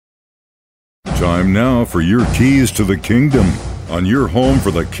Time now for your keys to the kingdom on your home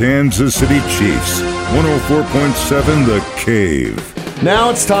for the Kansas City Chiefs. 104.7 The Cave. Now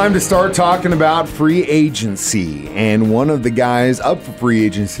it's time to start talking about free agency. And one of the guys up for free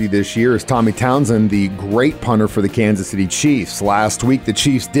agency this year is Tommy Townsend, the great punter for the Kansas City Chiefs. Last week, the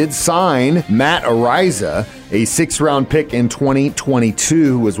Chiefs did sign Matt Araiza, a sixth-round pick in 2022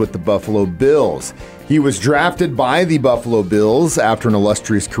 who was with the Buffalo Bills. He was drafted by the Buffalo Bills after an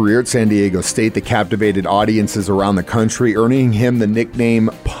illustrious career at San Diego State that captivated audiences around the country, earning him the nickname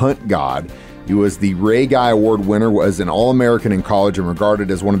Punt God. He was the Ray Guy Award winner, was an All-American in college, and regarded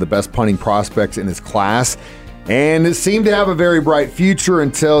as one of the best punting prospects in his class. And it seemed to have a very bright future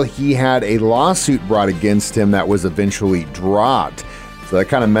until he had a lawsuit brought against him that was eventually dropped. So that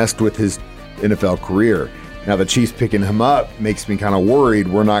kind of messed with his NFL career. Now the Chiefs picking him up makes me kind of worried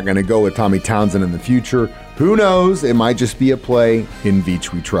we're not going to go with Tommy Townsend in the future. Who knows? It might just be a play. In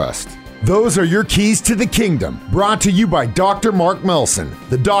Veach we trust. Those are your keys to the kingdom. Brought to you by Dr. Mark Melson,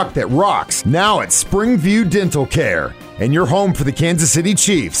 the doc that rocks, now at Springview Dental Care. And your home for the Kansas City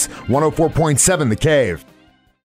Chiefs, 104.7 The Cave.